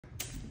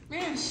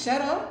Man,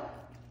 shut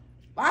up.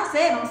 I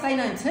said don't say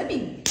nothing to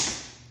me.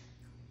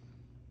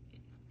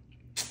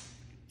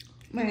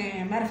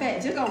 Man, matter of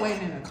fact, just go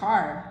wait in the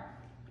car.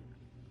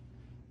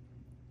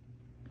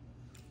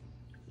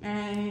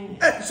 Man.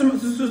 Hey,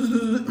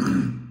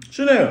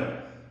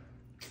 Chanel,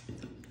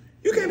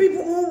 you can't be.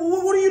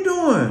 What are you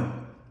doing?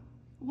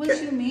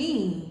 What you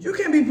mean? You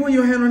can't be putting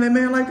your hand on that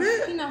man like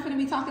that. He not finna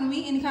be talking to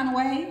me any kind of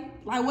way.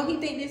 Like, what he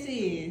think this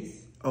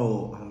is?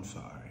 Oh, I'm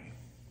sorry.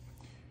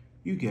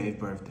 You gave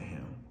birth to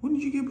him. When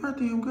did you give birth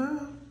to him,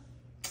 girl?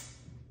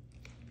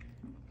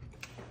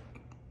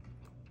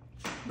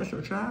 That's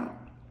your child?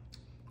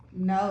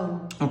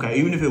 No. Okay,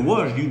 even if it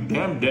was, you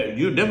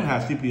definitely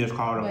have CPS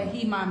card on. But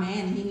he my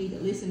man, and he need to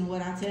listen to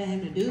what I tell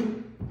him to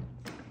do.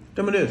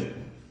 Tell me this.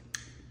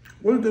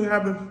 What do you think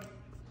happen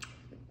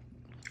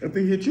if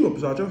he hit you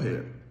upside your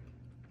head?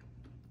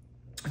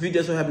 If he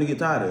just so happened to get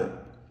tired of it?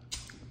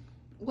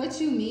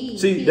 What you mean?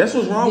 See, that's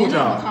what's wrong with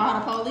y'all.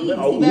 Call the police.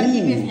 He better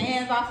keep his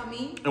hands off of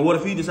me. And what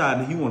if he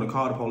decided he want to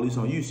call the police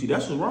on you? See,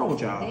 that's what's wrong with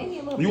y'all.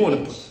 You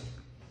want to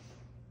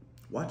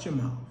watch your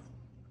mouth.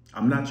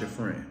 I'm not your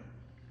friend.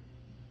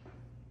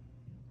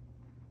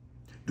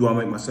 Do I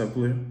make myself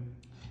clear?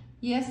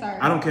 Yes, sir.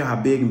 I don't care how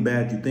big and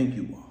bad you think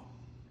you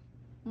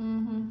are.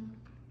 Mm-hmm.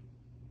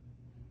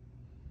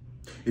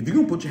 If you're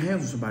going to put your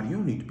hands on somebody, you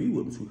don't need to be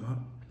with them, sweetheart.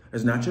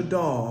 That's not your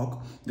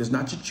dog. That's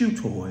not your chew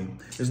toy.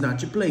 That's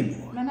not your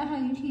playboy. Man, that's how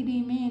you keep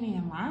these men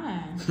in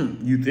line.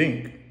 You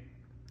think.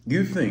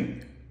 You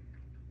think.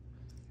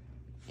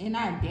 And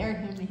I dare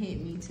him to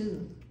hit me,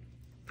 too.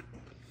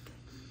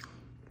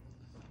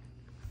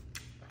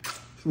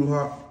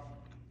 Sweetheart,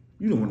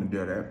 you don't want to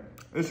dare that.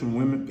 There's some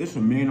women, there's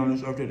some men on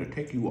this earth that'll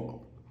take you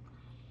off.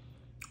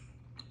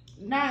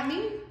 Not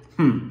me.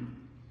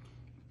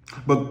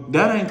 But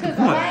that ain't the point.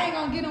 Because I ain't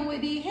going to get him with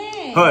these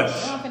hands.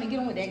 Hush. I'm going to get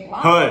him with that Glock.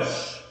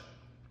 Hush.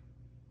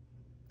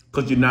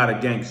 Because you're not a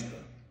gangster.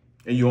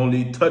 And you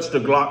only touch the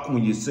Glock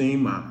when you see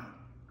mine.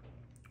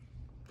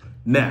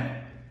 Now,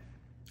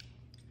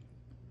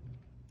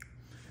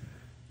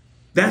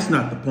 that's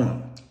not the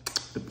point.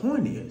 The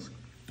point is,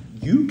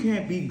 you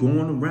can't be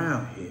going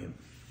around here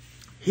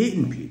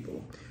hitting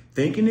people,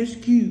 thinking it's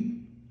cute,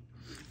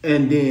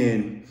 and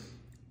then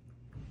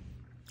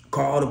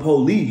call the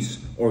police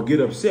or get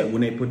upset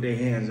when they put their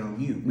hands on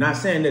you. Not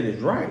saying that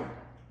it's right,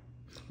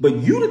 but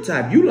you the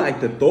type, you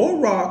like to throw a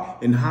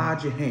rock and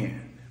hide your hand.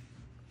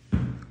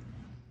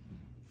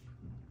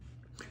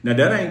 Now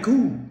that ain't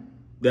cool.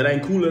 That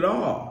ain't cool at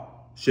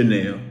all,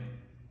 Chanel.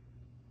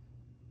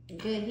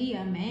 Good, he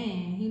a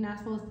man. He not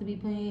supposed to be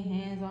putting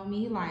hands on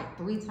me. He like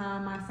 3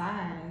 times my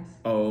size.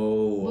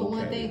 Oh,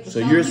 but okay. So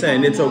you're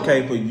saying it's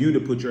okay for you to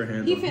put your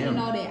hands on him? He finna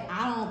know that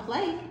I don't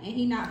play, and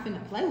he not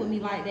finna play with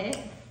me like that.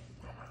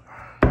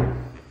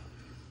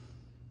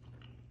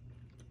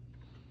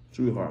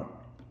 Sweetheart,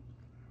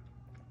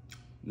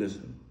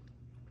 listen.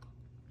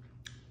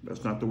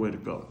 That's not the way to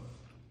go.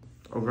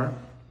 Okay?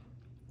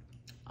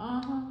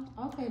 Uh-huh.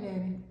 Okay,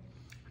 Daddy.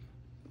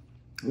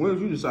 What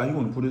if you decide he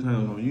want to put his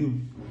hands on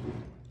you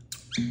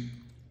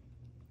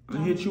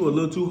and hit you a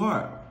little too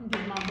hard?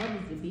 Get my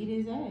brothers to beat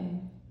his ass.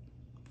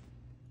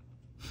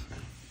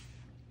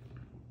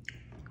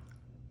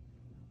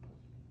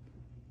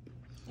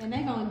 And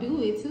they gonna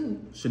do it too.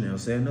 Chanel,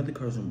 say another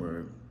cursing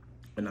word,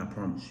 and I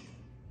promise you.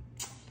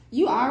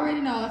 You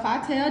already know if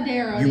I tell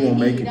Daryl You won't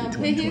make it that he to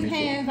put his 2024.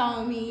 hands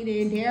on me,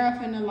 then Daryl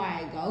finna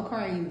like go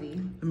crazy.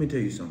 Let me tell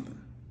you something.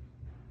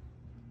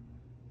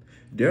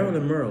 Daryl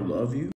and Merle love you.